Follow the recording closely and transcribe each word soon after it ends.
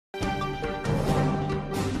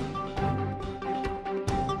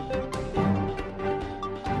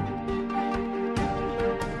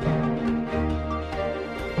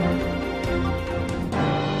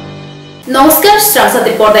নমস্কার,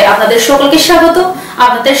 শ্রাংচাতির পর্দায় আপনাদের সকলকে স্বাগত।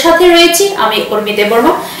 আপনাদের সাথে রয়েছি আমি উর্মি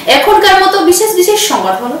দেববর্মা। এখনকার মতো বিশেষ বিশেষ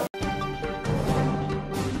সংবাদ হলো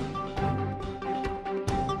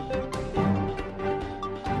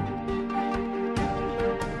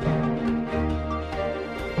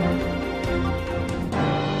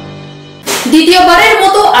দ্বিতীয়বারের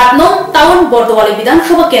মতো ৮ নং টাউন বর্দোয়ালী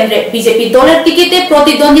বিধানসভা কেন্দ্রে বিজেপি দলের টিকিটে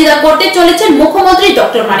প্রতিদ্বন্দ্বিতা করতে চলেছেন মুখ্যমন্ত্রী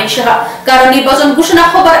ডক্টর মানিক সাহা। কারণ নির্বাচন ঘোষণা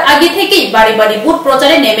হবার আগে থেকেই বাড়ি বাড়ি ভোট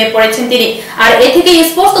প্রচারে নেমে পড়েছেন তিনি। আর এ থেকে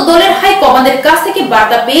স্পষ্ট দলের হাই কমান্ডের কাছ থেকে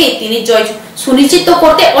বার্তা পেয়ে তিনি জয় সুনিশ্চিত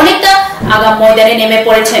করতে অনেকটা আগাম ময়দানে নেমে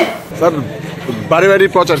পড়েছেন। স্যার, বাড়ি বাড়ি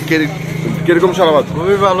প্রচার কিরকম সারাবাদ?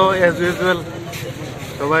 খুবই ভালো, অ্যাজ ইউজুয়াল।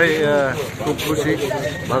 সবাই খুব খুশি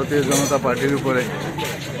ভারতীয় জনতা পার্টির উপরে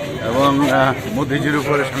এবং মোদিজির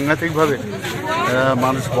উপরে সাংঘাতিকভাবে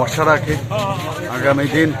মানুষ ভরসা রাখে। আগামী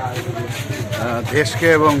দিন দেশকে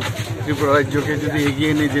এবং ত্রিপুরা রাজ্যকে যদি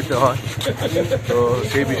এগিয়ে নিয়ে যেতে হয় তো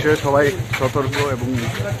সেই বিষয়ে সবাই সতর্ক এবং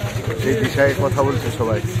সেই দিশায় কথা বলছে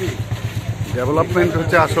সবাই। ডেভেলপমেন্ট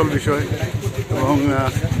হচ্ছে আসল বিষয় এবং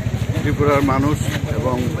ত্রিপুরার মানুষ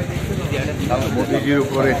এবং মোদিজির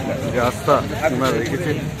উপরে যে আস্থা ওনারা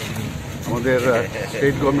রেখেছে, আমাদের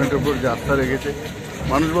স্টেট গভর্নমেন্টের উপর যে আস্থা রেখেছে,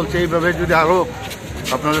 মানুষ বলছে এইভাবে যদি আরও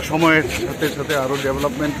আপনাদের সময়ের সাথে সাথে আরও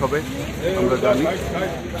ডেভেলপমেন্ট হবে আমরা জানি।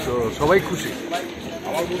 তো সবাই খুশি,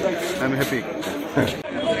 আই এম হ্যাপি।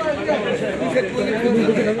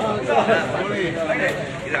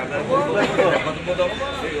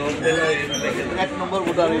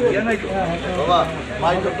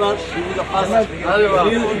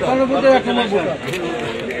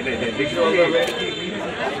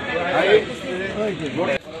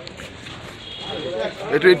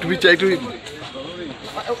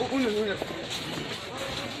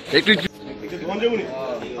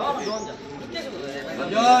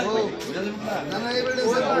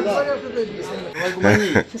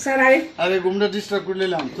 আরে ঘুমটা ডিস্টার্ব করে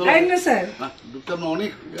নিলাম,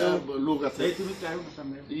 অনেক লোক আছে।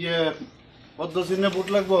 ইয়ে পদ্ম চিহ্নে ভোট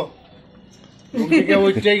লাগবো,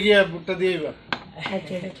 ওইটাই গিয়ে ভোটটা দিয়ে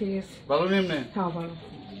ভালো নেমনে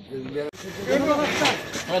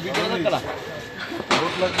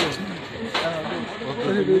ভোট লাগবে।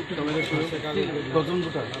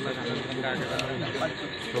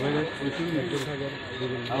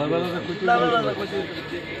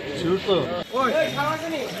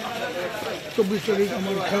 চব্বিশ তারিখ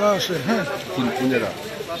আমার খেলা আছে। হ্যাঁ,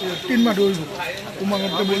 3 মাঠে হইব। তোমাকে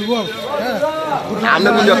বলবো। হ্যাঁ,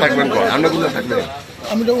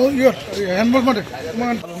 আমি তো হ্যান্ডবল মাঠে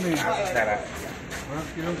তোমার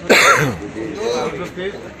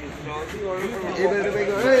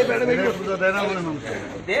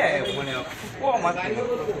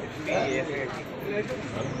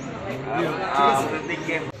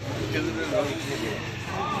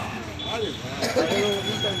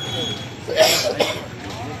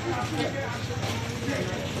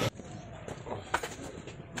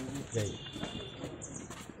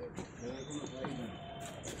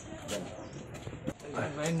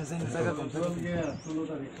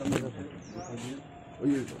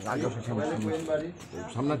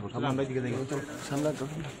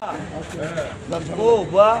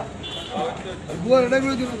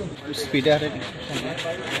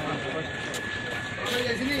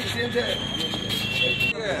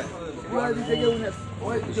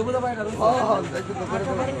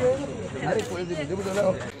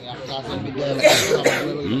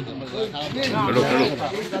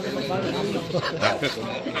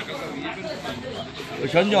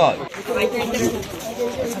সঞ্জয়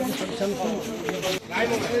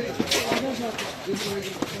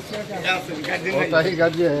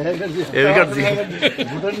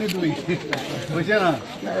ভুটান নি তুই বুঝছে না,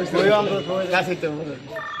 আমরা সবাই কাছে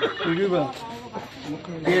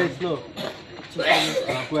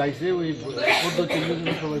আইসে ওই পদ্ধতি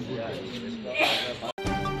সবাই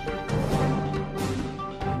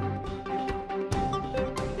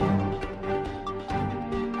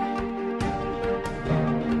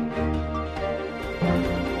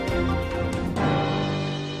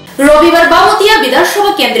রবিবার বামতিয়া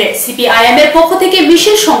বিধানসভা কেন্দ্রে সিপিআইএম এর পক্ষ থেকে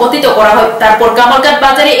মিছিল সংগঠিত করা হয়। তারপর কামালঘাট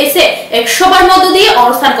বাজারে এসে এক সভার মধ্য দিয়ে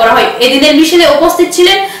অনুষ্ঠান করা হয়। এদিনের মিছিলে উপস্থিত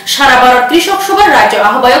ছিলেন সারা ভারত কৃষক সভার রাজ্য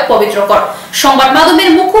আহ্বায়ক পবিত্রকর। সংবাদ মাধ্যমের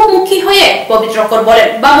মুখোমুখি হয়ে পবিত্রকর বলেন,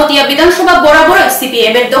 বামতিয়া বিধানসভা বরাবর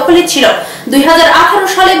সিপিএম এর দখলে ছিল। 2018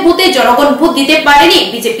 সালে বুথে জনগণ ভোট দিতে পারেনি।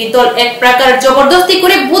 বিজেপি দল এক প্রকার জবরদস্তি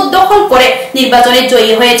করে ভোট দখল করে নির্বাচনে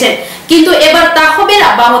জয়ী হয়েছেন। কিন্তু এবার তা হবে না।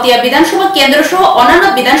 বামতিয়া বিধানসভা কেন্দ্র সহ অন্যান্য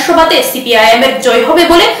বিধানসভাতে সিপিআইএম এর জয় হবে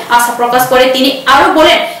বলে আশা প্রকাশ করে তিনি আরো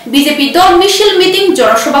বলেন, বিজেপি দল মিছিল মিটিং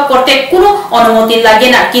জনসভা করতে কোনো অনুমতি লাগে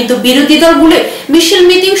না, কিন্তু বিরোধী দলগুলো মিছিল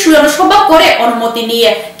মিটিং জনসভা করে অনুমতি নিয়ে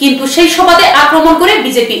কিন্তু সেই সভাতে আক্রমণ করে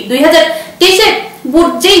বিজেপি। 2023-এ ভোট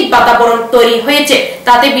যেই বাতাবরণ তৈরি হয়েছে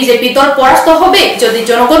তাতে বিজেপি দল পরাস্ত হবে। যদি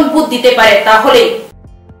জনগণ ভোট দিতে পারে তাহলে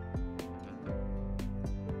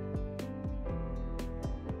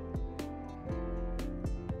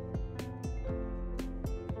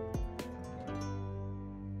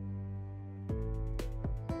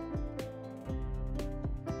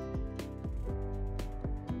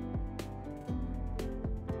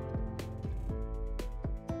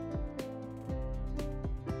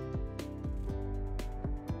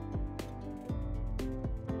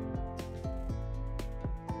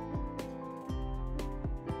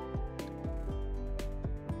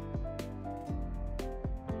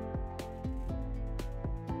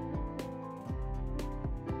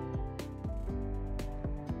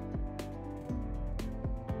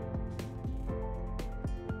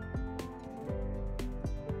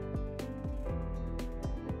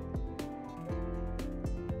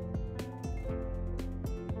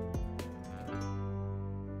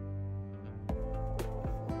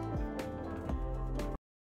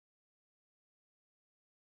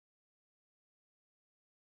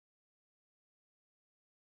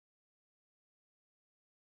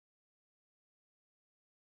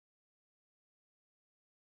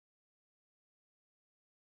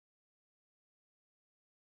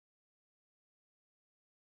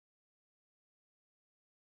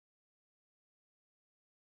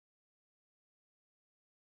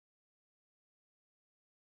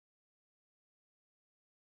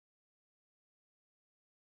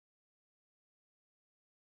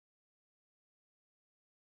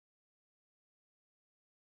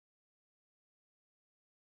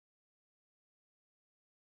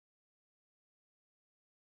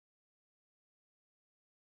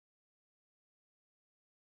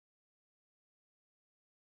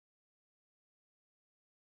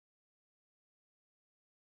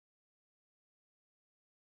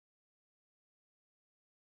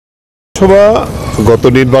সভা গত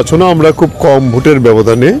নির্বাচনে আমরা খুব কম ভোটের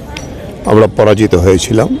ব্যবধানে আমরা পরাজিত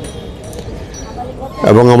হয়েছিলাম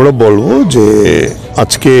এবং আমরা বলবো যে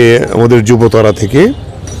আজকে আমাদের যুবতরা থেকে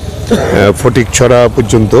ফটিকছড়া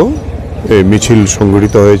পর্যন্ত মিছিল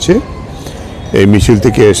সংগঠিত হয়েছে। এই মিছিল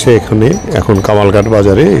থেকে এসে এখানে এখন কামালঘাট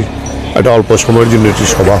বাজারে একটা অল্প সময়ের জন্য একটি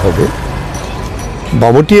সভা হবে।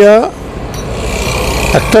 বামটিয়া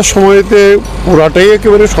একটা সময়তে পুরাটাই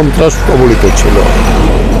একেবারে সন্ত্রাস কবলিত ছিল।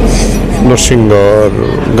 নরসিংগড়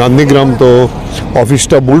গান্ধীগ্রাম তো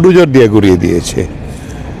অফিসটা বুলডোজার দিয়ে ঘুরিয়ে দিয়েছে,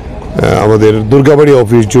 আমাদের দুর্গাবাড়ি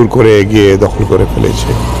অফিস জোর করে গিয়ে দখল করে ফেলেছে।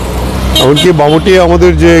 এমনকি বামটিয়া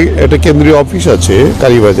আমাদের যে একটা কেন্দ্রীয় অফিস আছে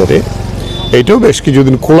কালীবাজারে, এইটাও বেশ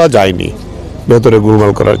কিছুদিন খোলা যায়নি, ভেতরে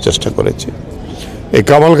গোলমাল করার চেষ্টা করেছে। এই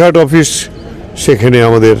কামালঘাট অফিস সেখানে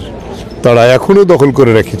আমাদের তারা এখনও দখল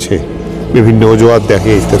করে রেখেছে, বিভিন্ন অজুহাত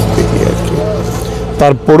দেখে ইত্যাদি দেখে আর কি।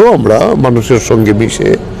 তারপরও আমরা মানুষের সঙ্গে মিশে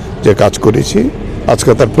যে কাজ করেছি, আজকে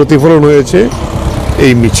তার প্রতিফলন হয়েছে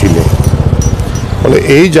এই মিছিলে। ফলে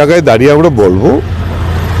এই জায়গায় দাঁড়িয়ে আমরা বলবো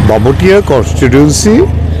বামটিয়া কনস্টিটিউয়েন্সি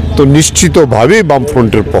তো নিশ্চিতভাবেই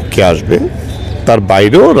বামফ্রন্টের পক্ষে আসবে। তার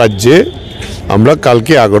বাইরেও রাজ্যে আমরা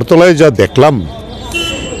কালকে আগরতলায় যা দেখলাম,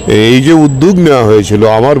 এই যে উদ্যোগ নেওয়া হয়েছিল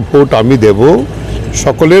আমার ভোট আমি দেব,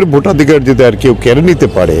 সকলের ভোটাধিকার যদি আর কেউ কেড়ে নিতে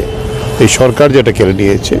পারে, এই সরকার যেটা কেড়ে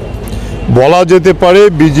নিয়েছে, বলা যেতে পারে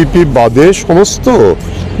বিজেপি বাদে সমস্ত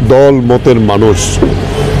দল মতের মানুষ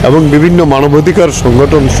এবং বিভিন্ন মানবাধিকার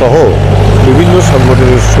সংগঠন সহ বিভিন্ন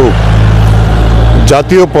সংগঠনের সুখ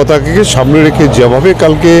জাতীয় পতাকাকে সামনে রেখে যেভাবে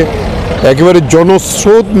কালকে একেবারে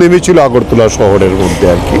জনস্রোত নেমেছিল আগরতলা শহরের মধ্যে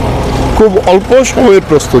আর কি, খুব অল্প সময়ের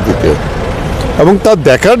প্রস্তুতিতে, এবং তা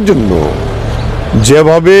দেখার জন্য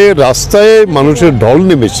যেভাবে রাস্তায় মানুষের ঢল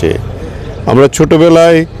নেমেছে। আমরা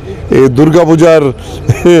ছোটবেলায় এই দুর্গাপূজার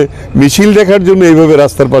মিছিল দেখার জন্য এইভাবে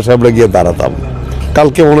রাস্তার পাশে আমরা গিয়ে দাঁড়াতাম।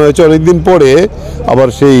 কালকে মনে হয়েছে অনেকদিন পরে আবার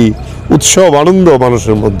সেই উৎসব আনন্দ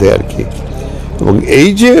মানুষের মধ্যে আর কি। এবং এই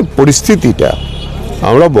যে পরিস্থিতিটা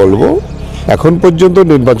আমরা বলবো, এখন পর্যন্ত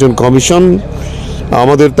নির্বাচন কমিশন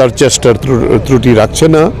আমাদের তার চেষ্টার ত্রুটি রাখছে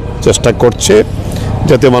না, চেষ্টা করছে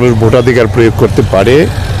যাতে মানুষ ভোটাধিকার প্রয়োগ করতে পারে।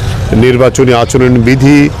 নির্বাচনী আচরণ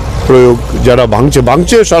বিধি প্রয়োগ যারা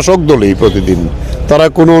ভাঙছে শাসক দলই প্রতিদিন, তারা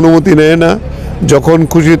কোনো অনুমতি নেয় না, যখন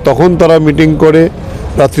খুশি তখন তারা মিটিং করে।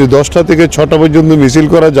 রাত্রি 10টা থেকে 6টা পর্যন্ত মিছিল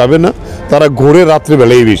করা যাবে না, তারা ঘুরে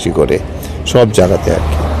রাত্রিবেলাই বেশি করে সব জায়গাতে আর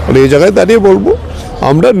কি। মানে এই জায়গায় দাঁড়িয়ে বলবো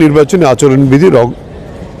আমরা নির্বাচনী আচরণবিধি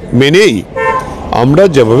মেনেই আমরা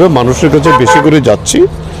যেভাবে মানুষের কাছে বেশি করে যাচ্ছি,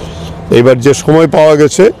 এবার যে সময় পাওয়া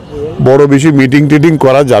গেছে বড় বেশি মিটিং টিটিং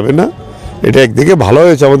করা যাবে না, এটা একদিকে ভালো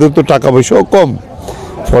হয়েছে, আমাদের তো টাকা পয়সাও কম,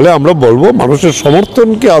 ফলে আমরা বলবো মানুষের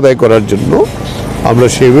সমর্থনকে আদায় করার জন্য আমরা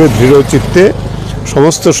সেভাবে দৃঢ় চিত্তে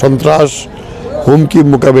সমস্ত সন্ত্রাস হুমকি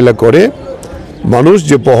মোকাবিলা করে মানুষ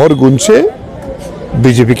যে প্রহর গুনছে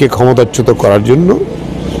বিজেপিকে ক্ষমতাচ্যুত করার জন্য,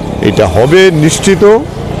 এটা হবে নিশ্চিত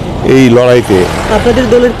এই লড়াইতে। আপনাদের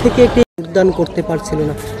দলের থেকে একটি যোগদান করতে পারছিল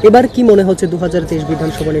না, এবার কি মনে হচ্ছে 2023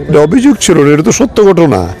 বিধানসভা নির্বাচন? অভিযোগ ছিল না, এটা তো সত্য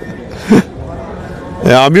ঘটনা।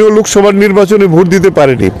 আমিও লোকসভার নির্বাচনে ভোট দিতে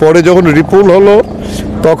পারিনি, পরে যখন রিপোল হলো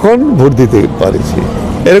তখন ভোট দিতে পারেছি,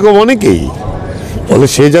 এরকম অনেকেই। ফলে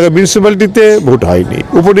সেই জায়গায় মিউনিসিপ্যালিটিতে ভোট হয়নি,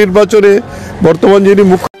 উপনির্বাচনে বর্তমান যিনি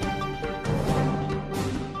মুখ্য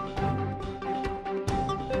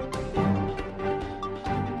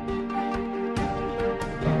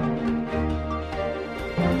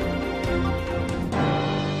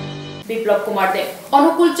বিপ্লব কুমার দেব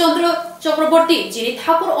অনুকূল চন্দ্র চক্রবর্তী, যিনি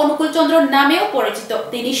ঠাকুর অনুকূল চন্দ্র নামেও পরিচিত,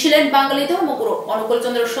 তিনি ছিলেন বাঙালি ধর্মগুরু। অনুকূল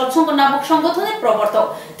চন্দ্র সৎসঙ্গ নামক সংগঠনের প্রবর্তক।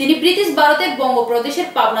 তিনি ব্রিটিশ ভারতের বঙ্গপ্রদেশের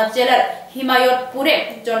পাবনা জেলার হিমায়তপুরে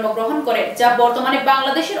জন্মগ্রহণ করেন, যা বর্তমানে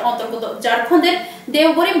বাংলাদেশের অন্তর্গত ঝাড়খণ্ডের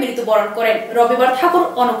দেওঘরে মৃত্যুবরণ করেন। রবিবার ঠাকুর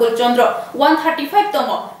অনুকূল চন্দ্র 135তম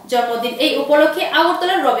জন্মদিন। এই উপলক্ষে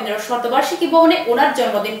আগরতলার রবীন্দ্র শতবার্ষিকী ভবনে ওনার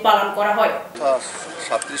জন্মদিন পালন করা হয়।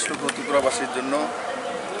 37 লক্ষ ত্রিপুরাবাসীর জন্য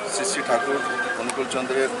শ্রী শ্রী ঠাকুর অনুকূল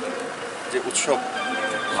চন্দ্রের যে উৎসব,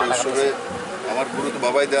 সেই উৎসবে আমার গুরু তো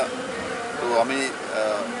বাবাই দেয়া, তো আমি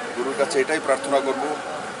গুরুর কাছে এটাই প্রার্থনা করব,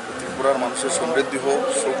 ত্রিপুরার মানুষের সমৃদ্ধি হোক,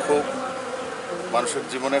 সুখ হোক, মানুষের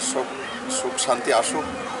জীবনের সুখ শান্তি আসুক,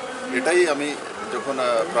 এটাই আমি যখন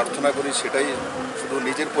প্রার্থনা করি, সেটাই শুধু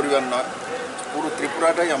নিজের পরিবার নয়, পুরো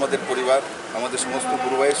ত্রিপুরাটাই আমাদের পরিবার। আমাদের সমস্ত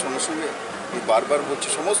গুরু ভাইয়ের সঙ্গে সঙ্গে আমি বারবার বলছি,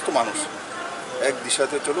 সমস্ত মানুষ এক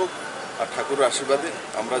দিশাতে চলুক, আর ঠাকুরের আশীর্বাদে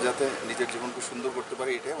আমরা যাতে নিজের জীবনকে সুন্দর করতে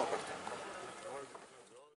পারি, এটাই আমার প্রার্থনা।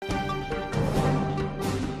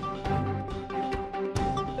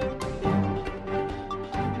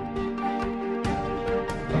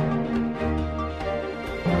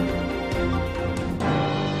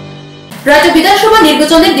 রাজ্য বিধানসভা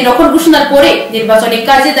নির্বাচনের দিনক্ষণ ঘোষণার পরে নির্বাচনী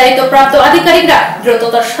কাজে দায়িত্বপ্রাপ্ত আধিকারিকরা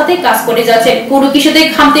দ্রুততার সাথে কাজ করে যাচ্ছেন। কোনো কিছুতে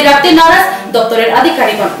খামতি রাখতে নারাজ দপ্তরের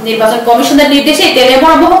আধিকারিকগণ। নির্বাচন কমিশনের নির্দেশে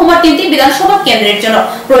তেলেমরা মহকুমার 3টি বিধানসভা কেন্দ্রের জন্য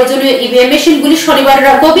প্রয়োজনীয় ইভিএম মেশিনগুলি শনিবার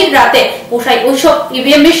গভীর রাতে পোষায়। ওইসব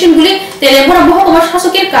ইভিএম মেশিনগুলি তেলেমরা মহকুমা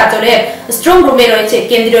শাসকের কার্যালয়ের স্ট্রং রুমে রয়েছে।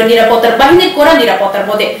 কেন্দ্রীয় নিরাপত্তার বাহিনীর কড়া নিরাপত্তার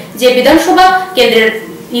মধ্যে যে বিধানসভা কেন্দ্রের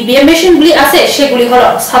ইভিএম মেশিনগুলি আছে সেগুলি হলো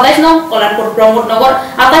 27 নং কল্যাণপুর ব্রহ্মনগর,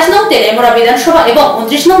 28 নং তেলেমরা বিধানসভা এবং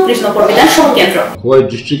 29 নং কৃষ্ণপুর বিধানসভা কেন্দ্র। খোয়াই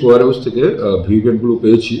ডিস্ট্রিক্ট ওয়ার হাউস থেকে ভিভিপ্যাটগুলো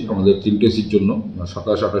পেয়েছি আমাদের 3টে সিট জন্য,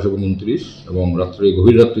 27, 28 এবং 29, এবং রাত্রে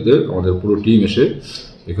গভীর রাত্রিতে আমাদের পুরো টিম এসে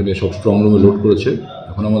এখানে সব স্ট্রং রুমে লোড করেছে।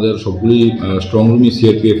 এখন আমাদের সবগুলি স্ট্রং রুমই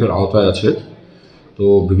সিআরপিএফ এর আওতায় আছে। তো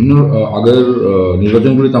বিভিন্ন আগের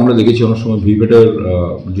নির্বাচনগুলিতে আমরা দেখেছি অনেক সময় ভিভিপ্যাটের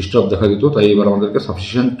ডিস্টার্ব দেখা দিত, তাই এবার আমাদেরকে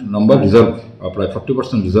সাফিসিয়েন্ট নাম্বার রিজার্ভ, প্রায়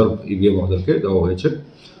 40% রিজার্ভ ইভিএম আমাদেরকে দেওয়া হয়েছে।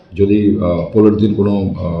 যদি পোলের দিন কোনো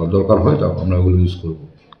দরকার হয় তা আমরা এগুলো ইউজ করব।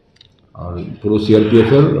 আর পুরো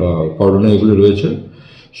সিআরপিএফের কর্ডনে এগুলি রয়েছে।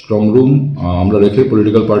 স্ট্রং রুম আমরা রেখে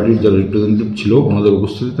পলিটিক্যাল পার্টির যারা রিপ্রেজেন্টেটিভ ছিল ওনাদের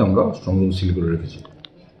উপস্থিতিতে আমরা স্ট্রং রুম সিল করে রেখেছি।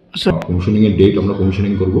 কমিশনিংয়ের ডেট আমরা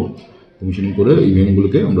কমিশনিং করব, কমিশনিং করে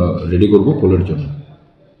ইভিএমগুলোকে আমরা রেডি করব পোলের জন্য।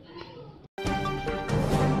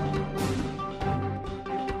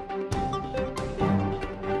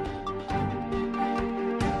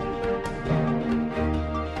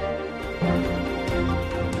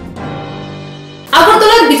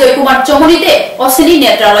 আগরতলার বিজয় কুমার চমনিতে অশ্বিনী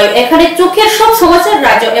নেত্রালয়। এখানে চোখের সব সমস্যার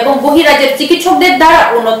রাজ্য এবং বহিরাজ্যের চিকিৎসকদের দ্বারা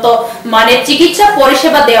উন্নত মানের চিকিৎসা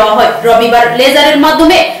পরিষেবা দেওয়া হয়। রবিবার লেজারের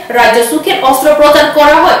মাধ্যমে রাজ্য চোখের অস্ত্রোপচার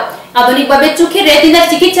করা হয়। আধুনিকভাবে চোখের রেটিনার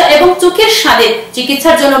চিকিৎসা এবং চোখের স্বাদের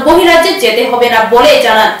চিকিৎসার জন্য বহিরাজ্যে যেতে হবে না বলে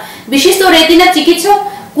জানান বিশিষ্ট রেটিনা চিকিৎসক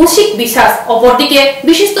কৌশিক বিশ্বাস। অপরদিকে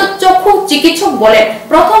বিশিষ্ট চক্ষু চিকিৎসক বলেন,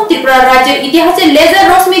 প্রথম ত্রিপুরা রাজ্যের ইতিহাসে লেজার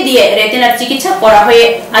রশ্মি দিয়ে রেটিনার চিকিৎসা করা হয়ে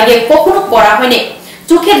আগে কখনো করা হয়নি।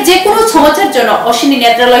 চোখের যে কোনো সমস্যার জন্য অশ্বিনী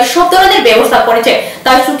নেত্রালয় সব ধরনের ব্যবস্থা করেছে,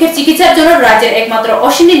 তাই চোখের চিকিৎসার জন্য রাজ্যের একমাত্র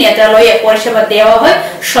অশ্বিনী নেত্রালয়ে পরিষেবা দেওয়া হয়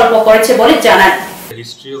স্বল্প করেছে বলে জানান।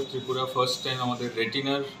 History of Tripura first time আমাদের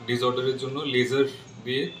রেটিনার ডিসঅর্ডারের জন্য লেজার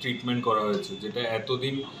দিয়ে ট্রিটমেন্ট করা হয়েছে, যেটা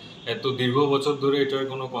এত দীর্ঘ বছর ধরে এটার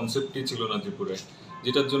কোনো কনসেপ্টই ছিল না ত্রিপুরায়,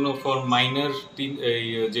 যেটার জন্য ফর মাইনার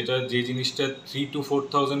যে জিনিসটা 3,000 to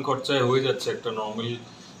 4,000 খরচায় হয়ে যাচ্ছে একটা নর্মাল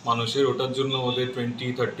মানুষের, ওটার জন্য ওদের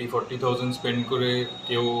 20, 30, 40,000 স্পেন্ড করে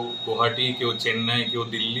কেউ গুয়াহাটি, কেউ চেন্নাই, কেউ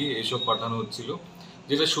দিল্লি এইসব পাঠানো হচ্ছিল,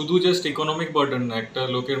 যেটা শুধু জাস্ট ইকোনমিক বার্ডেন না, একটা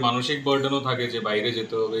লোকের মানসিক বার্ডেনও থাকে যে বাইরে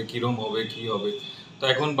যেতে হবে, কিরম হবে, কি হবে। তো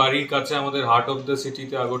এখন বাড়ির কাছে আমাদের হার্ট অফ দ্য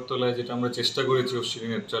সিটিতে আগরতলায় যেটা আমরা চেষ্টা করেছি অশ্বিনী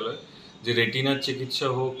নেত্রালয়, যে রেটিনার চিকিৎসা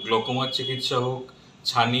হোক, গ্লকোমার চিকিৎসা হোক,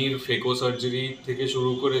 ছানির ফেকো সার্জারি থেকে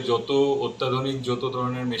শুরু করে যত অত্যাধুনিক যত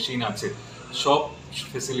ধরনের মেশিন আছে সব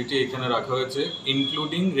ফেসিলিটি এখানে রাখা হয়েছে,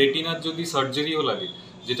 ইনক্লুডিং রেটিনার যদি সার্জারিও লাগে,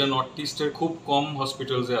 যেটা নর্থ ইস্টের খুব কম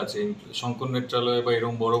হসপিটালসে আছে, শঙ্কর নেত্রালয় বা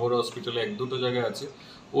এরকম বড় বড় হসপিটালে 1-2 জায়গায় আছে,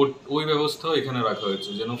 ওই ব্যবস্থাও এখানে রাখা হয়েছে,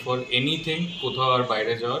 যেন ফর এনিথিং কোথাও আর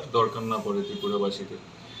বাইরে যাওয়ার দরকার না পড়ে ত্রিপুরাবাসীকে।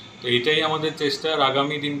 তো এটাই আমাদের চেষ্টা। আর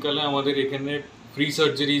আগামী দিনকালে আমাদের এখানে ফ্রি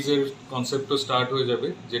সার্জারিজের কনসেপ্টও স্টার্ট হয়ে যাবে,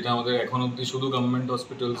 যেটা আমাদের এখন অবধি শুধু গভর্নমেন্ট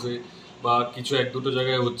হসপিটালসে বা কিছু 1-2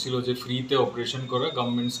 জায়গায় হচ্ছিল যে ফ্রিতে অপারেশন করা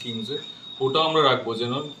গভর্নমেন্ট স্কিমসে, ওটাও আমরা রাখবো,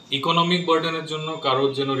 যেন ইকোনমিক বার্ডেনের জন্য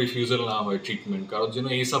কারোর যেন রিফিউজাল না হয় ট্রিটমেন্ট, কারোর যেন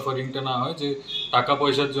এই সাফারিংটা না হয় যে টাকা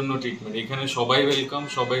পয়সার জন্য ট্রিটমেন্ট। এখানে সবাই ওয়েলকাম,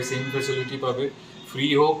 সবাই সেম ফেসিলিটি পাবে, ফ্রি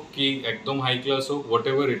হোক কি একদম হাই ক্লাস হোক, হোয়াট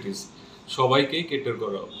এভার ইট ইজ, সবাইকেই কেটার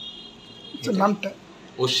করা হবে। নামটা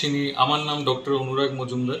অশ্বিনী, আমার নাম ডক্টর অনুরাগ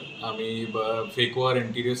মজুমদার, আমি ফেকো আর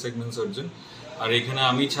এন্টিরিয়র সেগমেন্ট সার্জন। আর এখানে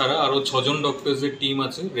আমি ছাড়া আরও 6 জন ডক্টরসের টিম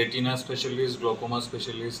আছে, retina specialist, glaucoma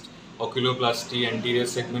specialist, অকিলোপ্লাস্টি, anterior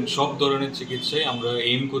segment, সব ধরনের চিকিৎসায় আমরা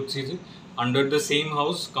এইম করছি যে under the same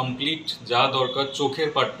house complete যা দরকার চোখের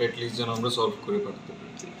পার্টটা অ্যাটলিস্ট যেন আমরা সলভ করে পারতে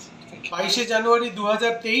পারি। 22শে জানুয়ারি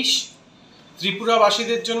 2023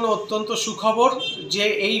 ত্রিপুরাবাসীদের জন্য অত্যন্ত সুখবর যে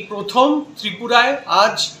এই প্রথম ত্রিপুরায়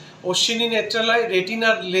আজ অশ্বিনী নেত্রালয়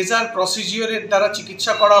রেটিনার লেজার প্রসিজিওরের দ্বারা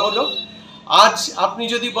চিকিৎসা করা হলো। আজ আপনি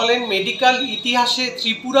যদি বলেন মেডিকেল ইতিহাসে,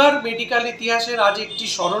 ত্রিপুরার মেডিকেল ইতিহাসের আজ একটি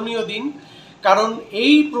স্মরণীয় দিন, কারণ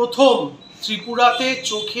এই প্রথম ত্রিপুরাতে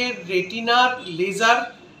চোখের রেটিনার লেজার,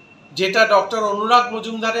 যেটা ডক্টর অনুরাগ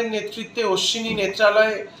মজুমদারের নেতৃত্বে অশ্বিনী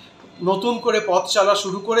নেত্রালয় নতুন করে পথ চলা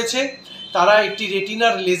শুরু করেছে। তারা একটি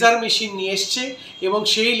রেটিনার লেজার মেশিন নিয়ে এসছে এবং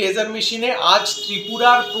সেই লেজার মেশিনে আজ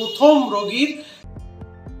ত্রিপুরার প্রথম রোগীর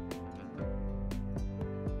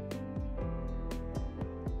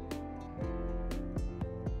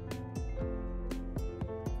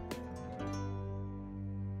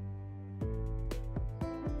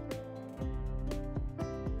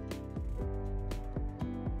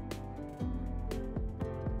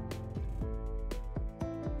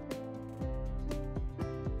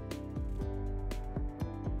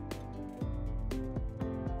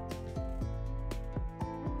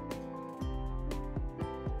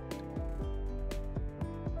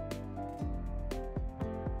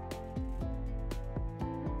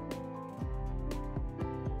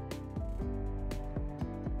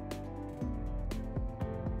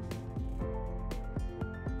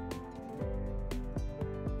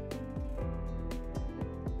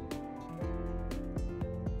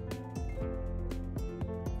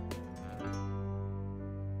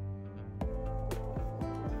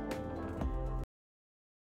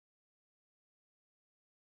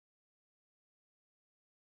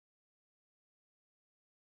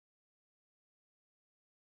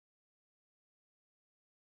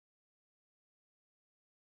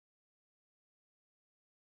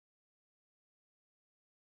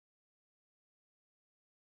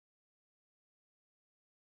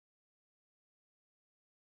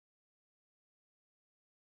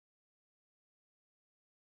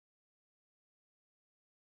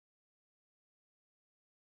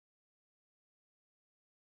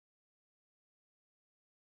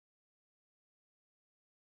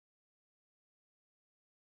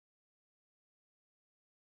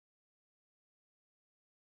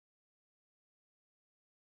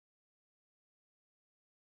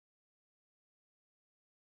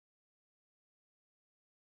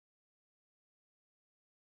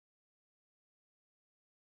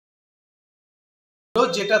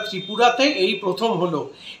যেটা ত্রিপুরাতে এই প্রথম হলো।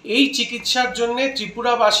 এই চিকিৎসার জন্য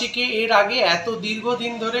ত্রিপুরাবাসীকে এর আগে এত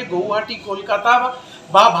দীর্ঘদিন ধরে গৌহাটি, কলকাতা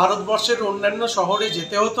বা ভারতবর্ষের অন্যান্য শহরে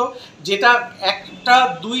যেতে হতো, যেটা একটা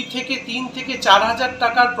 2 থেকে 3 থেকে 4 হাজার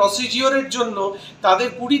টাকার প্রসিজিওরের জন্য তাদের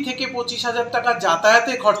 20 থেকে 25 হাজার টাকা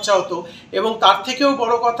যাতায়াতে খরচা হতো এবং তার থেকেও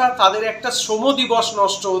বড় কথা তাদের একটা শ্রম দিবস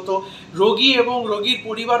নষ্ট হতো, রোগী এবং রোগীর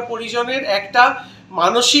পরিবার পরিজনের একটা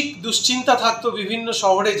মানসিক দুশ্চিন্তা থাকতো বিভিন্ন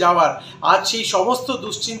শহরে যাওয়ার। আজ সেই সমস্ত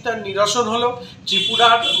দুশ্চিন্তার নিরসন হলো।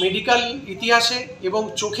 ত্রিপুরার মেডিকেল ইতিহাসে এবং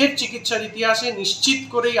চোখের চিকিৎসার ইতিহাসে নিশ্চিত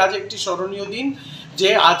করেই আজ একটি স্মরণীয় দিন যে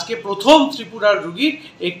আজকে প্রথম ত্রিপুরার রোগীর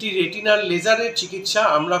একটি রেটিনার লেজারের চিকিৎসা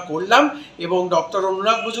আমরা করলাম এবং ডক্টর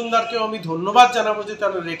অনুরাগ মজুমদারকেও আমি ধন্যবাদ জানাবো যে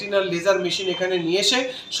তার রেটিনার লেজার মেশিন এখানে নিয়ে এসে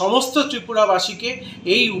সমস্ত ত্রিপুরাবাসীকে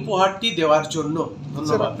এই উপহারটি দেওয়ার জন্য।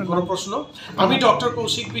 ধন্যবাদ। কোনো প্রশ্ন? আমি ডক্টর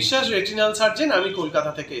কৌশিক বিশ্বাস, রেটিনাল সার্জন, আমি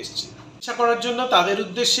কলকাতা থেকে এসেছি। চিকিৎসা করার জন্য তাদের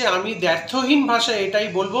উদ্দেশ্যে আমি দ্ব্যর্থহীন ভাষায় এটাই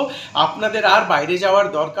বলবো, আপনাদের আর বাইরে যাওয়ার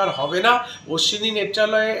দরকার হবে না। অশ্বিনী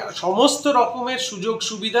নেত্রালয়ে সমস্ত রকমের সুযোগ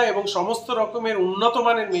সুবিধা এবং সমস্ত রকমের উন্নত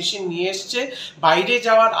মানের মেশিন নিয়ে এসছে। বাইরে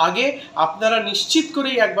যাওয়ার আগে আপনারা নিশ্চিত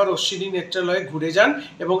করেই একবার অশ্বিনী নেত্রালয়ে ঘুরে যান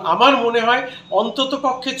এবং আমার মনে হয়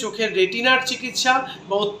অন্ততপক্ষে চোখের রেটিনার চিকিৎসা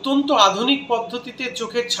বা অত্যন্ত আধুনিক পদ্ধতিতে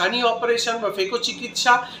চোখের ছানি অপারেশন বা ফেকো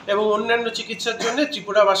চিকিৎসা এবং অন্যান্য চিকিৎসার জন্য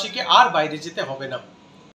ত্রিপুরাবাসীকে আর বাইরে যেতে হবে না।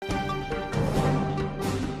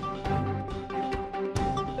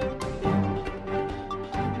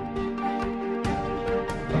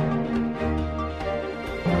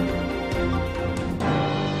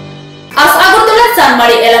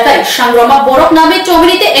 চানমারি এলাকায় সংগ্রামা বরক নামে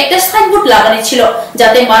জমিতে একটা সাইনবোর্ড লাগানো ছিল,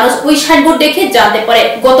 যাতে মানুষ ওই সাইনবোর্ড দেখে জানতে পারে।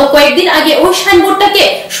 গত কয়েকদিন আগে ওই সাইনবোর্ডটাকে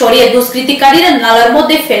সরিয়ে দুষ্কৃতিকারীরা নালার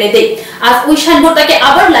মধ্যে ফেলে দেয়। আজ ওই সাইনবোর্ডটাকে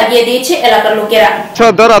আবার লাগিয়ে দিয়েছে এলাকার লোকেরা।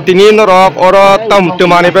 সদর তিনি নরক অর তাম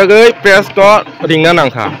তমানি বাগৈ প্রেস তো রিংনা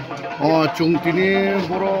নাংখা চুং তিনি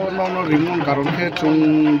বড় নন রিমন কারণকে চুং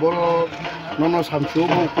বড় নন সামসু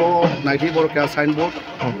বো নাইটি বড় কে সাইনবোর্ড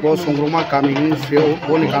বো সংগ্রামা কামিং সেও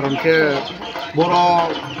বনি কারণকে বড়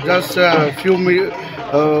just few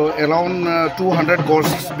around 200 gors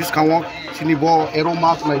discount chini bo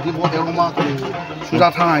aromark naidi bo aromark suja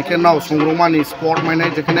thang ke now songroma ni sport mane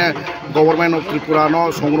jekhane government of Tripura no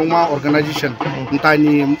songroma organization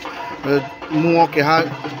tani muo ke ha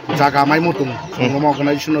jaga mai mutung songroma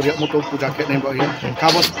organization ri moto puja ke nei ba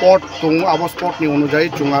kabo sport tung abo sport ni onujai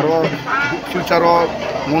chungaro future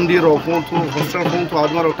mondir ro phone to hostel phone to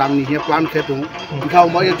admaro tamni he plan ke tung khau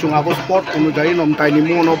ma ye chung abo sport onujai nom tai ni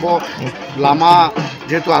mo no bo lama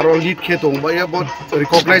যেহেতু আরো lead খেতো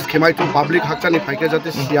recognise খেমাই তো public হাকচানি ফাইকে যাতে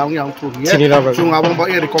Siang young through হিয়ে চুং আবং বা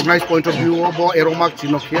recognise point of view ব এরোমাক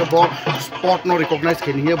চিনো খেয়ে ব স্পট নো রিকগনাইজ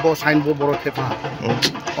খেনিয়ে ব সাইনবোর্ড বড় থেফা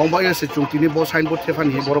অংবা এসে চুং তিনি ব সাইনবোর্ড থেফা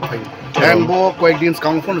নিয়ে বড় ফাই এন্ড ব কয়েকদিন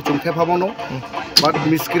কাউন্টফোন চুং থেফা বনো বাট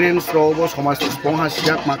মিসক্রিয়েন্স র ব সমাজ স্পংহা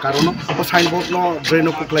সিয়াক মা কারণ ব signboard no brain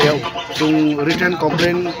কুকলায়াও চুং return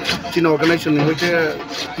complain চিন অর্গানাইজেশন হইতে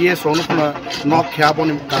পিএস রনো নক খেয়া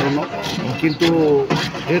বনি কারণ কিন্তু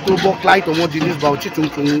যেহেতু ব ক্লাই তোমো জিনিস বাউছি চুং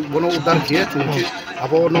চুং বনো উদ্ধার খেয়ে চুংছি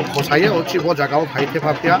আবো ন খসাইয়ে হচ্ছে ব জায়গাও ফাইতে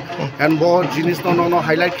ফাপিয়া এন্ড ব জিনিস ন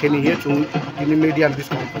হাইলাইট খেনিয়ে চুং তিনি মিডিয়ান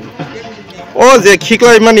ডিসকাউন্ট ও যে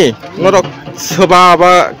খিকলাই মানি নরক সবা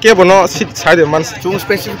বা কে বনো সাইডে মান চুং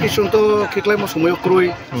স্পেসিফিকেশন তো খিকলাই মো সময় ক্রুই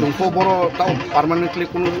চুং কো বড় তাও পার্মানেন্টলি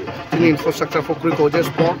কোনো তিনি ইনফ্রাস্ট্রাকচার ফক্রুই কো যে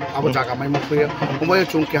স্পট আবো জায়গা মাই মকুয়া ওময়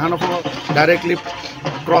চুং কেহানো directly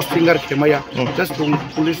cross finger खेमया just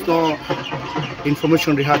police तो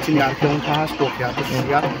इन्फॉर्मेशन रिहा चिनी आर के उनका स्पोक या तो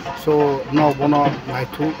सिया सो नो बोनो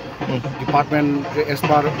नाइथु department as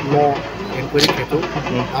per law inquiry केतो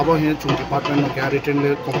अब हे चुं डिपार्टमेंट नो क्या रिटर्न ले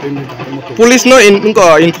कंप्लेन में जाने मत पुलिस नो इनको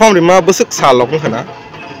इन्फॉर्म रिमा बसक साल लोग खना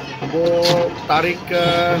वो तारीख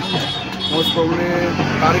मोस्ट प्रोबब्ली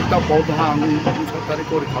तारीख ता बहुत हां तारीख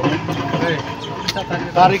को रिखाओ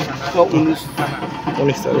तारीख को 19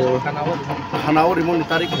 तारीख खानाओ रिमोन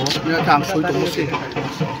तारीख हो ने काम सोई तो मुसे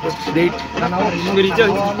डेट खानाओ रिमोन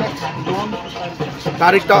रिजल्ट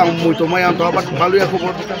तारीख ता मुई तो मैं तो बट भालु या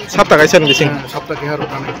खबर सप्ताह कैसन बिसिन सप्ताह के हारो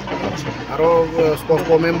ताने आरो स्पोर्ट्स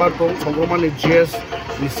को मेंबर तो संग्रामा नि जीएस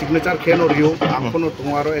नि सिग्नेचर खेनो रियो आपनो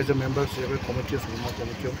तुम्हारो एज अ मेंबर से कमिटी सुमा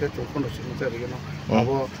कमिटी के चोखनो सिग्नेचर रियो अब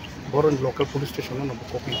बरन local police station know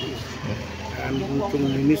copy the and to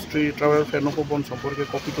ministry travel fair no बन संपर्क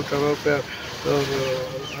copy to travel fair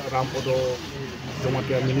रामपदो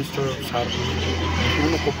Jamatia minister sir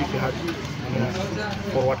know copy के हाथ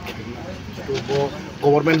फॉरवर्ड तो वो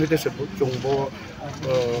गवर्नमेंट होते से चुंबो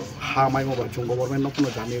हा माइमो बा चुंबो गवर्नमेंट नो कोनो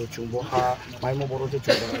जाने चुंबो हा माइमो बरो जे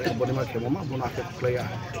चुंबो बनिमा खेममा बना के प्लेया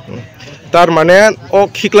तार माने ओ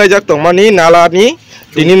खिकलाय जाक तो मानी नालानि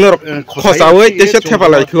दिनि न खसावै तेसे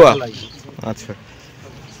थेफालाय खुआ अच्छा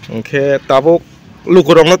ओके ताबो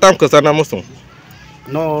लुकुरंनो ताम Kasana मुसुं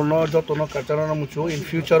no joto no kachara no mucho in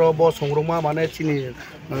future bo songroma mane chini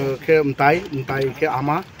ke mtai ke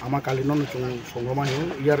ama kalino no songroma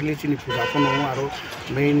ni yearly chini puja kono aro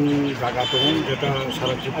main jaga to jeta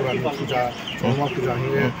sara tripura ni puja songroma puja hi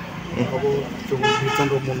abo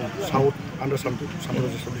chondro mono south under something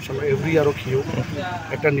every year khio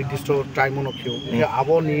ekta nirdisto time no khio ke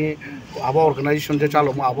abo organization je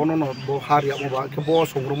chalo mo abo no bo har ya mo ba ke bo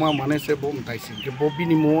songroma mane se bo mtai si ke bo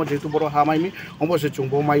binimo jetu boro hamai mi obo se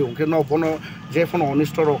chungbo mai ke no bono je phone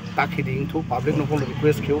honestor takhi ding thu public no phone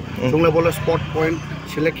request khio chungle bole spot point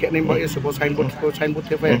select ke nei ba e bo signboard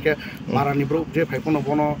the fa ke marani bro je phai kono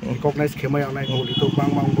bono recognize khemai anai goli to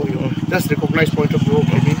bang bo yo just recognize point of view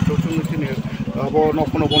ke ni to chungni abo no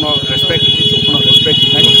kono bono respect kono respect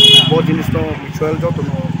nai bo jinis to mutual joto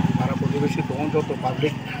no para poribeshi to joto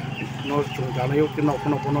public जानायाव किन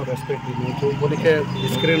respect दिनु बनिके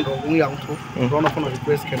screen रोंग yang tu rono kono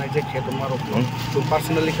request kenai je kheto maro tu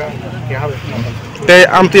personally ka ke habe te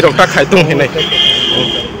amti rokta khaitung hinai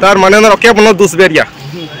tar mane na rokya bono dusberia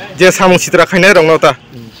je samung sitra khainai rongno ta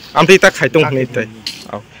amti ta khaitung hinai tai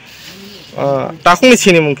ta khungni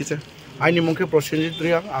chini mungki che आइनि मुंखे प्रसेनजित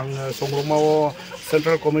रियां आं संग्रामाव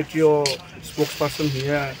central committee ओ spokesperson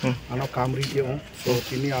हिया आनो कामरि के सो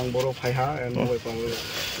तिनि आं बर' फायहा end वेपार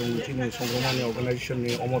जों तिनि संग्रामानि अर्गानाइजेशन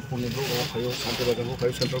नि अमरपुरनि ब्रो फायो शान्ति बाजारखौ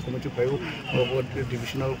फायो सेंट्रल कमिटी फायो और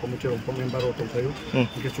divisional committee of member of फायो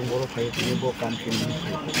के जों बर' फायो तिनि बो काम खिनि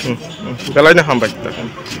बेलायनो हामबाय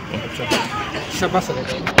अच्छा शाबाश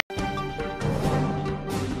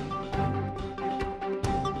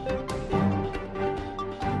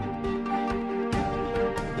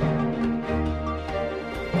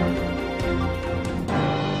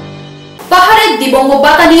দিবঙ্গ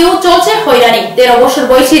বাতা নিয়েও চলছে হয়রানি 13 বছর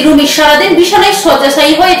বয়সী রুমি সারাদিন বিছানায়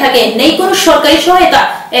শয্যাশায়ী হয়ে থাকে নেই কোনো সরকারি সহায়তা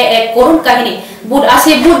এক করুণ কাহিনী বুট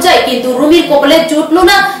আসে বুট যায় কিন্তু রুমির কপালে জুটলো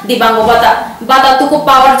না দিবাঙ্গ বাতাটুকু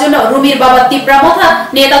পাওয়ার জন্য রুমির বাবা তীব্রামথা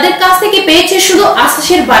নেতাদের কাছ থেকে পেয়েছে শুধু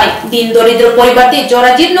আশ্বাসের বাণী দিন দরিদ্র পরিবারটি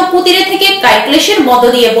জরাজীর্ণ কুটিরে থেকে কায়ক্লেশের মধ্য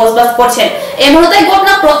দিয়ে বসবাস করছেন এমনটাই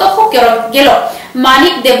ঘটনা প্রত্যক্ষ গেল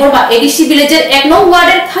মানিক দেববর্মা এডিসি ভিলেজের 1 নং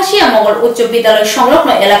ওয়ার্ডের খাসিয়ামঙ্গল উচ্চ বিদ্যালয় সংলগ্ন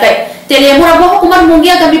এলাকায় তেলিয়ামুড়া মহকুমার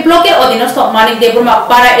মুঙ্গিয়াগামী ব্লকের অধীনস্থ মানিক দেববর্মা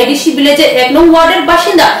পাড়া এডিসি ভিলেজের 1 নং ওয়ার্ডের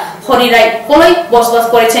বাসিন্দা হরিরাই কলই বসবাস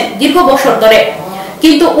করেছেন দীর্ঘ বছর ধরে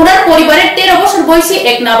কিন্তু ওনার পরিবারের 13 বছর বয়সী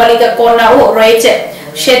এক নাবালিকা কন্যাও রয়েছে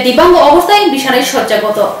সে দিবাঙ্গ অবস্থায় বিছানায়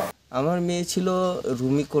শয্যাগত আমার মেয়ে ছিল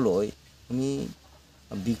রুমি কলই উনি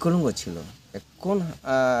বিকলাঙ্গ ছিল এখন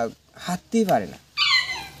হাঁটতেই পারে না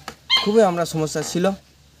খুবই আমরা সমস্যা ছিল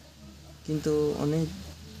কিন্তু অনেক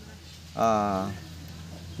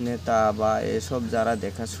নেতা বা এসব যারা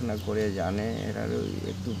দেখাশোনা করে জানে এরা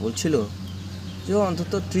একটু বলছিল যে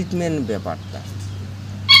অন্তত ট্রিটমেন্ট ব্যাপারটা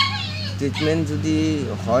ট্রিটমেন্ট যদি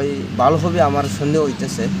হয় ভালো হবে আমার সন্দেহ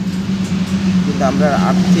হইতেছে কিন্তু আমরা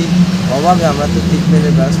আর্থিক অভাবে আমরা তো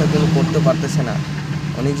ট্রিটমেন্টের ব্যবস্থা কোনো করতে পারতেছে না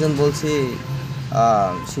অনেকজন বলছে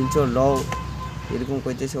শিলচর ল এরকম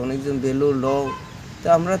কইতেছে অনেকজন বেলুর ল তো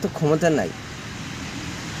আমরা তো ক্ষমতা নাই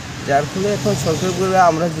যার ফলে এখন সরকার বলে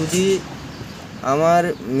আমরা যদি আমার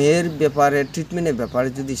মেয়ের ব্যাপারে ট্রিটমেন্টের ব্যাপারে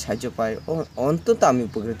যদি সাহায্য পাই অন্তত আমি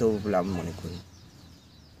উপকৃত হব বলে আমি মনে করি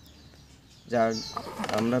যার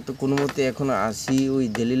আমরা তো কোনো মতে এখন আসি ওই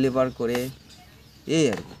ডেলি লেবার করে এই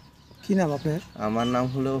আর কি নাম আপনার আমার নাম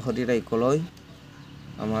হলো হরিরাই কলই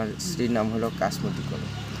আমার স্ত্রীর নাম হলো কাসমতি কলই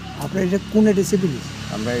আপনার এটা কোন এডিসি ভিলেজ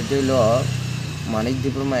আমরা এটা হলো মানিক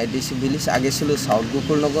দেববর্মা এডিসি ভিলেজ আগে ছিল সাউথ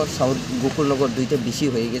গোকুলনগর দুইটা বেশি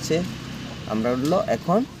হয়ে গেছে আমরা হলো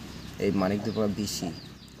এখন এই মানিক দেববর্মা বেশি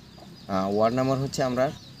ওয়ার্ড নাম্বার হচ্ছে আমরা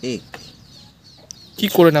 1 কি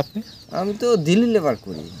করেন আপনি আমি তো দিল্লি লেবার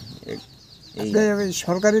করি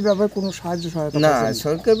সরকারি ভাবে কোনো সাহায্য সহায়তা না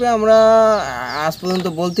সরকারি আমরা আজ পর্যন্ত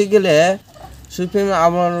বলতে গেলে সুপ্রিম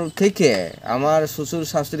আমার থেকে আমার শ্বশুর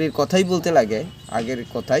শাশুড়ির কথাই বলতে লাগে আগের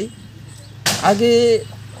কথাই আগে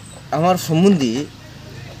আমার সম্বন্ধী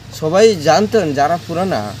সবাই জানতেন যারা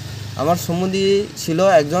পুরানা আমার সম্বন্ধী ছিল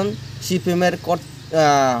একজন সিপিএমের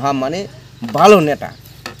মানে ভালো নেতা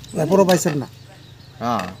এরপরও পাইছেন না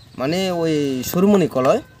হ্যাঁ মানে ওই সরুমণি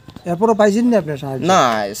কলয় এরপরও পাইছেন না আপনার সাহায্য না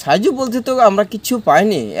সাহায্য বলতে তো আমরা কিচ্ছু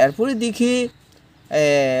পাইনি এরপরে দেখি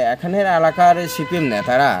এখানের এলাকার সিপিএম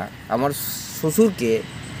নেতারা আমার শ্বশুরকে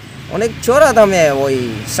অনেক চড়া দামে ওই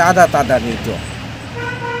সাদা তাদা নিত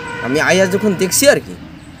আমি আয়া যখন দেখছি আর কি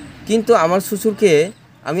কিন্তু আমার শ্বশুরকে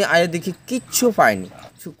আমি আয়া দেখি কিচ্ছু পাইনি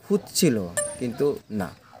কিছু খুঁজছিল কিন্তু না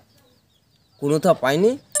কোনোটা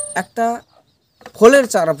পাইনি একটা ফলের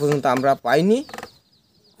চারা পর্যন্ত আমরা পাইনি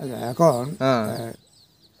এখন হ্যাঁ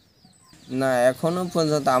না এখনো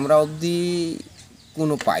পর্যন্ত আমরা অবধি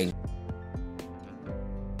কোনো পাইনি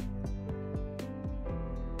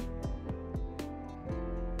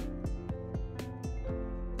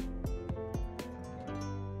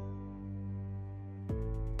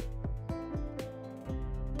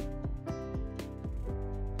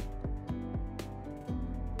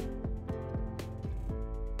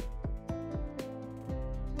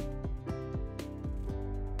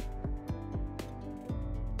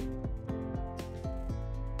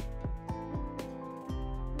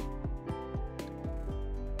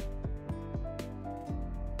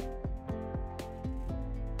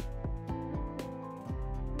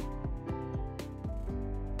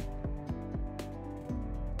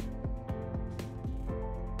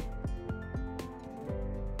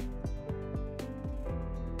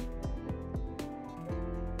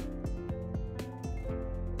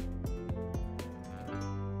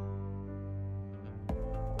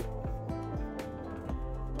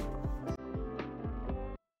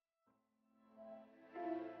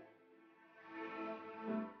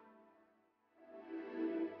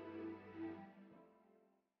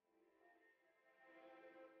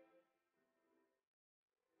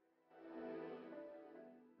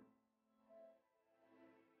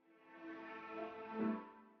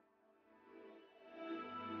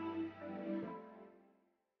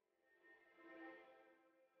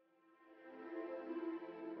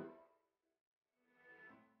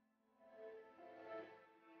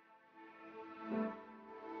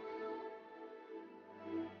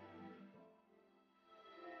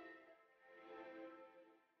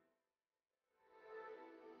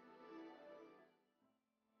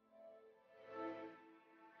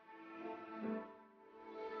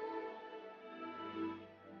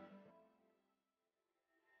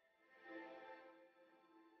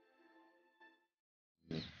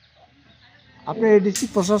আপনি এডিসি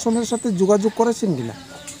প্রশাসনের সাথে যোগাযোগ করেছেন কিনা?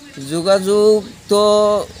 যোগাযোগ তো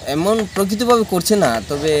এমন প্রকৃতভাবে করছে না,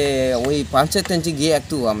 তবে ওই পঞ্চায়েতে গিয়ে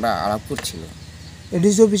একটু আমরা আলাপ করছিল।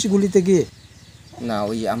 এডিসি অফিসগুলিতে গিয়ে? না,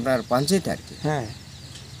 ওই আমরা পঞ্চায়েত আর কি। হ্যাঁ,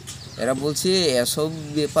 এরা বলছে এসব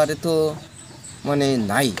ব্যাপারে তো মানে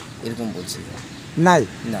নাই, এরকম বলছে। নাই?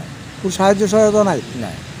 না, কোনো সাহায্য সহায়তা নাই?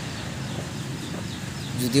 না,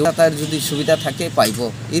 যদিও তার যদি সুবিধা থাকে পাইব,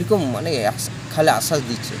 এরকম মানে খালি আশ্বাস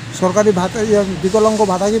দিচ্ছে। সরকারি ভাতা, বিকলাঙ্গ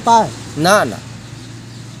ভাতা কি পায়? না না,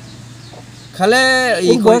 খালে।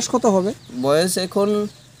 বয়স কত হবে? বয়স এখন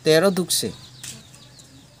 13 ঢুকছে।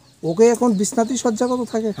 ওকে এখন বিছনাতি শয্যাগত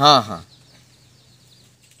থাকে? হ্যাঁ হ্যাঁ,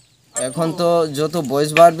 এখন তো যত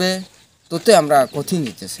বয়স বাড়বে ততই আমরা কঠিন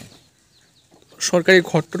নিতেছে। সরকারি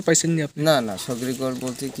ঘর টর পাইছেন না আপনি? না না, সরকারি ঘর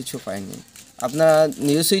বলতে কিছু পাইনি। আপনারা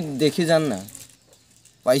নিউজই দেখে যান না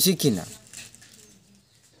পাইছি কি না।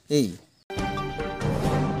 এই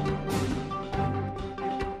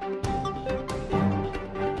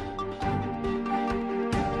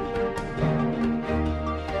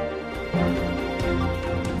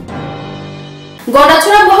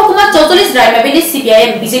গড়াছড়া মহকুমার 44 রায়মা মিলে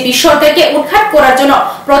সিপিআইএম বিজেপি সরকারকে উৎখাত করার জন্য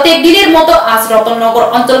প্রত্যেক দিনের মতো আজ রতননগর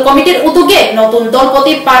অঞ্চল কমিটির উদ্যোগে নতুন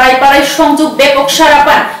দলপতি পাড়ায় পাড়ায় সংযোগ ব্যাপক সাড়া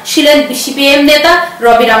পান ছিলেন সিপিএম নেতা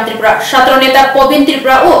রবিরাম ত্রিপুরা, ছাত্র নেতা প্রবীণ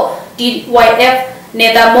ত্রিপুরা ও টিওয়াইএফ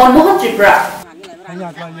নেতা মনমোহন ত্রিপুরা।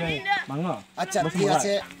 আচ্ছা, ঠিক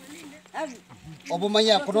আছে।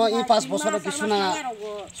 অবমাইয়া কোনো এই 5 বছর কিছু না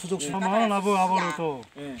সুযোগ নাবো আবার তো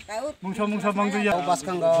মুংসা মাংদিয়া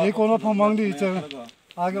যে কোনো ফমাংদি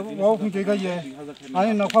আগে ওও খুঁজে গাইয়ে আই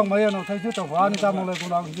নফাং মাইয়া নথাইছে তো হানি তামলে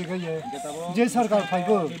কোন খুঁজে গাইয়ে যে সরকার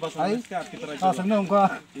ফাইবো আই আসনে উনকা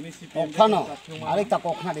ওখানো আরেকটা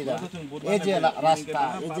কখনা দিদা এই যে রাস্তা,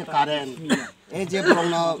 এই যে কারেন্ট, এই যে বরং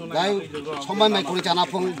গাই সময় মাই করে জানা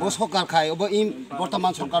ফং বসরকার খাই ওব ইম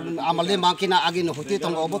বর্তমান সরকার আমলে মাকিনা আগে নহতি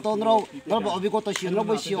তং ওব তো নরব অভিজ্ঞতা ছিল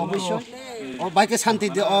বৈশি অবশ্য ও বাইকে শান্তি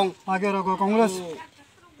দে অং আগে রগ কংগ্রেস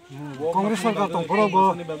সরকার তো বড়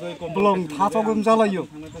ব্লং থাচগম জালাইও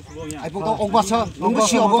আইপক তো অগবাসা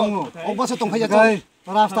নংবসি অগবাসা তং ফাইয়া গাই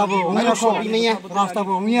রাস্তা বো রাস্তা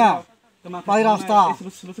বো মিয়া পাই রাস্তা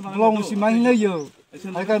ব্লং সি মাইনাইও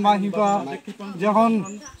আইকাই মাহিবা যখন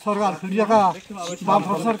সরকার খুলিয়াকা বাম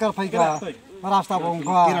সরকার ফাইকা রাস্তা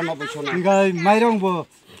বংকা গাই মাইরং বো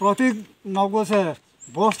প্রত্যেক নগসে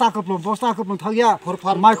বস্তা কপলং থাকিয়া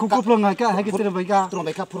মাইখু কপলং হাইকা হাইকে বাইকা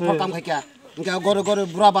ফুরফর কাম খাইকা ইনকা গরে গরে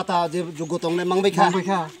বুড়া বাতা যে যোগ্য তংলে মাংবাইখা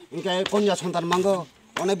ইনকা কন্যা সন্তান মাঙ্গো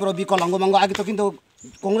অনেক বড় বিকলাঙ্গ মাঙ্গো আগে তো কিন্তু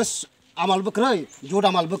কংগ্রেস আমাল বক্রই জোড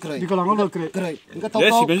আমাল বক্রই বিকলাঙ্গ বক্রই ইনকা তো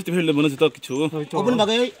সিবেন্স ফিল্ড মনে তো কিছু ওপন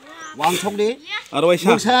বাগে ওয়ান ছকডি আর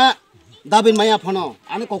ওইসা দাবিন মাইয়া ফনো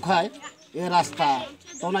আনে কোখায় এ রাস্তা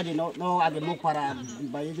তোনা দি নো আগে মুখপাড়া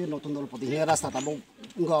বাইরে নতুন দলপতি হে রাস্তা তাবো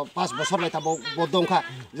 5 বছর লাই তাবো বদংখা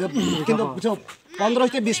যে কিন্তু 15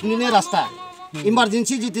 থেকে 20 মিনিটের রাস্তা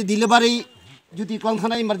ইমার্জেন্সি যদি ডেলিভারি যদি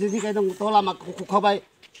কোনখানে ইমার্জেন্সি কাইদং তোলা মা খবাই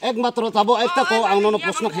একমাত্র তাবো একটা কো আংনো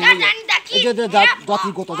প্রশ্ন খাইলে এই যে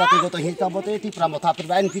জাতিগত হিসাবতে এটি প্রামথা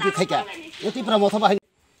আইন পিটি খাইকা এটি প্রামথা বাহিনী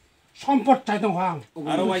সম্পদ চাই দং হাং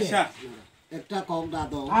আর ওইসা একটা কম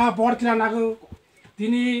দাদো বড়কিলা নাগো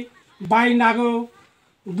তিনি বাই নাগো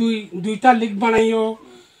দুইটা লিগ বানাইও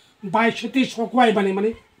বাই সেটি সকবাই বানাই মানে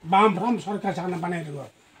বাম ভ্রাম সরকার সামনে বানাই দেব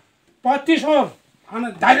 35 আনা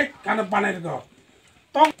ডাইরেক্ট কান বানাই দেব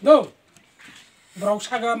তং দো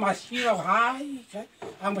ব্রকসাগা মাসি হাই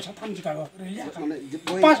আম বসা থামজি কাগো রিয়া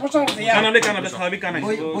 5 বছর দিয়া কানালে স্বাভাবিক কানাই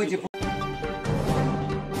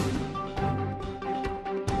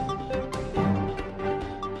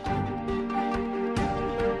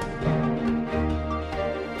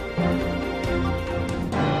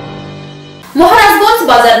মহারাজগঞ্জ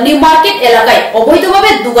বাজার নিউ মার্কেট এলাকায় অবৈধভাবে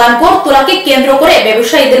দোকান কর তোলাকে কেন্দ্র করে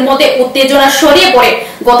ব্যবসায়ীদের মধ্যে উত্তেজনা ছড়িয়ে পড়ে।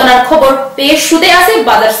 ঘটনার খবর পেয়ে ছুটে আসে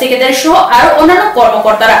বাজার সেক্রেটারি সহ আরো অন্যান্য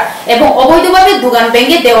কর্মকর্তারা এবং অবৈধভাবে দোকান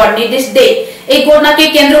ভেঙে দেওয়ার নির্দেশ দেয়। এই ঘটনাকে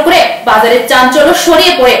কেন্দ্র করে বাজারে চাঞ্চল্য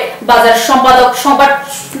ছড়িয়ে পড়ে। বাজার সম্পাদক সংবাদ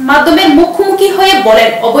মাধ্যমের মুখোমুখি হয়ে বলেন,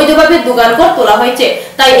 অবৈধভাবে দোকান কর তোলা হয়েছে,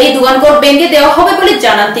 তাই এই দোকান কর ভেঙে দেওয়া হবে বলে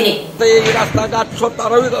জানান তিনি। এই রাস্তাঘাট সব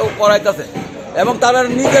তারাই করাইতেছে এবং তারা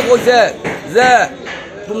নিজে বলছে যে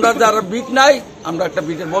তোমরা যারা বিট নাই আমরা একটা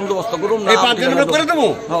বিটের বন্দোবস্ত করুন না, করে দেবো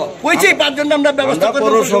কইছি 5 জন আমরা ব্যবস্থা করব।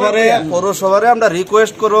 পৌরসভারে আমরা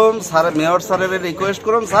রিকোয়েস্ট করুম স্যার, মেয়র স্যারের রিকোয়েস্ট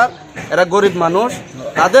করুম স্যার, এরা গরিব মানুষ,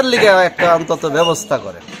 তাদের লিগে একটা অন্তত ব্যবস্থা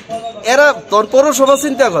করে। এরা তোর পৌরসভা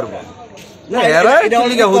চিন্তা করবো,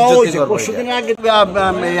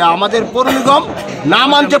 আমাদের পৌর নিগম নাম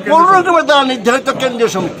আনছে পৌর নিগমের দ্বারা নির্ধারিত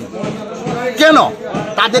কেন্দ্রীয় সমিতি। কেন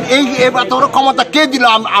তাদের এই এত বড় ক্ষমতা কে দিল?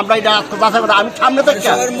 আমরা এটা বাছাই করে আমি সামনে থেকে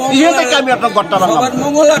আমি আপনার ঘরটা বানাবো।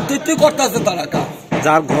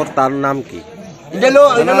 যার ঘর তার নাম কি?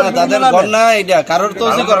 তাদের ঘর না, এটা কারোর তো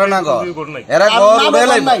করে না ঘর, এরা ঘর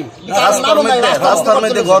রাস্তার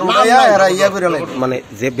মধ্যে ঘর উঠাইয়া এরা ইয়া করে মানে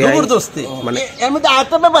যে জবরদস্তি। মানে এর মধ্যে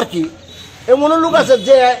আরেকটা ব্যাপার কি, এমন লোক আছে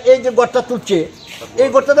যে এই যে ঘরটা তুলছে, এই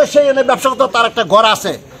ঘরটাতে সেই এনে ব্যবসা করতে, তার একটা ঘর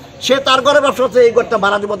আছে, সে তার ঘরে ব্যবসা করছে, এই ঘরটা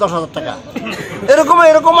ভাড়া দিব 10,000 টাকা।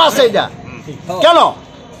 এরকম আছে। এটা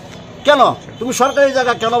কেন তুমি সরকারি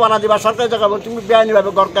জায়গা কেন বানা দিবা? সরকারি জায়গা তুমি বেআইনি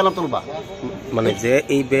ভাবে ঘর কেন তুলবা? মানে যে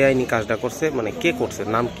এই বেআইনি কাজটা করছে, মানে কে করছে,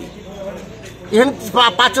 নাম কি? এখানে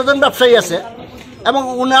 5-6 জন ব্যবসায়ী আছে এবং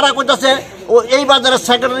উনারা কইতাছে ও এই বাজারের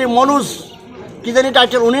সেক্রেটারি মনুজ কি জানি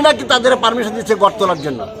টাইটেল, উনি নাকি তাদের পারমিশন দিচ্ছে ঘর তোলার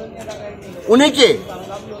জন্য। উনি কে?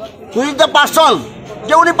 উনি দ্য পার্সন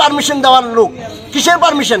যে উনি পারমিশন দেওয়ার লোক। কিসের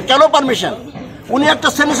পারমিশন? কেন পারমিশন? উনি একটা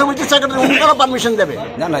শ্রেণী সমিতির সেক্রেটারি, উনি কেন পারমিশন দেবে?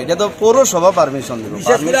 না না, এটা তো পৌরসভা পারমিশন দেবে।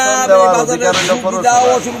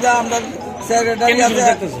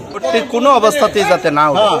 কোনো অবস্থাতেই যাতে না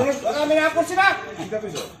উঠে,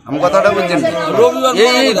 আমি কথাটা বুঝছেন।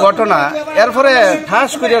 এই ঘটনা এরপরে ঠাস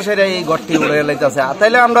করিয়া সেরা এই ঘরটি উড়ে লাইতেছে।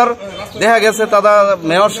 তাইলে আমরা দেখা গেছে দাদা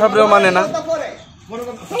মেয়র সাহেবরেও মানে না,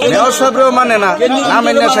 মেয়র সাহেবরেও মানে না, না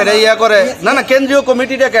মেনে সেটা ইয়া করে। না না, কেন্দ্রীয়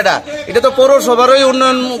কমিটিটা কেডা? এটা তো পৌরসভারই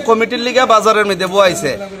উন্নয়ন কমিটির লিগে বাজারের মধ্যে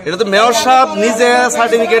বয়াইছে। এটা তো মেয়র সাহেব নিজে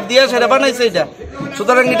সার্টিফিকেট দিয়ে সেটা বানাইছে এটা।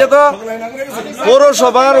 সুতরাং এটা তো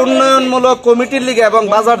পৌরসভার উন্নয়নমূলক কমিটির লিগে এবং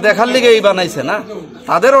বাজার দেখার লিগে এই বানাইছে না,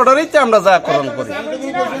 তাদের অর্ডারেই তো আমরা যা করণ করি।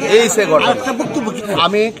 এই সে ঘটনা।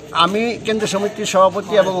 আমি কেন্দ্রীয় সমিতির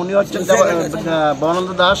সভাপতি এবং উনি হচ্ছেন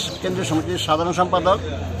বনানন্দ দাস, কেন্দ্রীয় সমিতির সাধারণ সম্পাদক।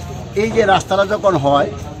 এই যে রাস্তাটা যখন হয়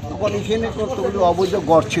তখন এখানে কতগুলো অবৈধ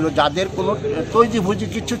গড় ছিল, যাদের কোনো তৈরি ভুজি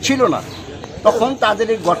কিছু ছিল না, তখন তাদের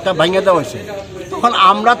এই গড়টা ভেঙে দেওয়া হয়েছে। তখন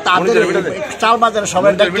আমরা তাদের চাল বাজারে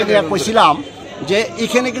সবাই ডেকে নিয়ে কইছিলাম যে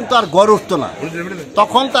এখানে কিন্তু আর গড় উঠতো না।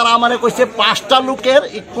 তখন তারা আমার কইছে 5টা লোকের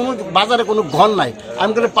কোনো বাজারে কোনো ঘর নাই।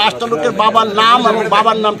 আমি বলি 5টা লোকের বাবার নাম এবং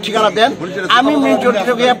বাবার নাম ঠিকানা দেন, আমি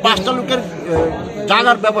মেজরিটি গিয়ে 5টা লোকের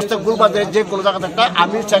জায়গার ব্যবস্থা গুলবাজারে যে কোনো জায়গাতে একটা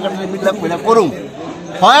আমি সেক্রেটারি মিল্লা করুম।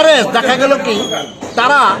 হয় দেখা গেল কি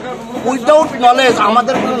তারা উইদাউট নলেজ,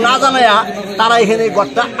 আমাদের কোনো না জানায়া তারা এখানে এই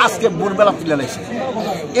ঘরটা আজকে ভোরবেলা তুলে নিয়েছে।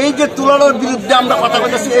 এই যে তুলনার বিরুদ্ধে আমরা কথা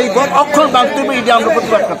বলতেছি, এই ঘর অক্ষর ভাঙতে হবে, এই যে আমরা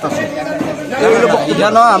প্রতিবাদ করতেছি।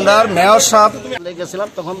 যেন আমরা মেয়র সাহেব গেছিলাম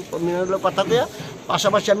তখন কথা দিয়ে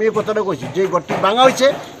পাশাপাশি আমি এই কথাটা কইছি যে ঘরটি ভাঙা হয়েছে,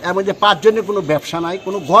 এর মধ্যে 5 জনের কোনো ব্যবসা নাই,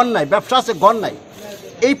 কোনো ঘর নাই, ব্যবসা আছে ঘর নাই।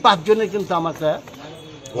 এই 5 জনের কিন্তু আমাকে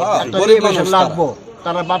লাগবো,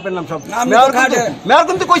 তারা বাপের নাম সব। মেয়র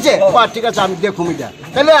কিন্তু কইছে ঠিক আছে আমি দেখুম এটা।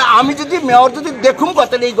 তাহলে আমি যদি মেয়র যদি দেখুম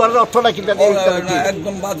তাহলে এই ঘরের অর্থটা কিন্তু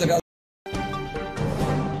একদম বাজে।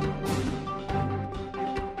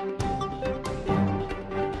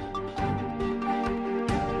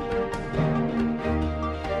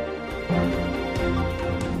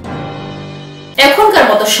 এখনকার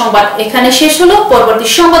মতো সংবাদ এখানে শেষ হলো। পরবর্তী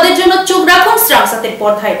সংবাদের জন্য চোখ রাখুন শ্রাংচাতির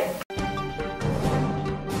পর্দায়।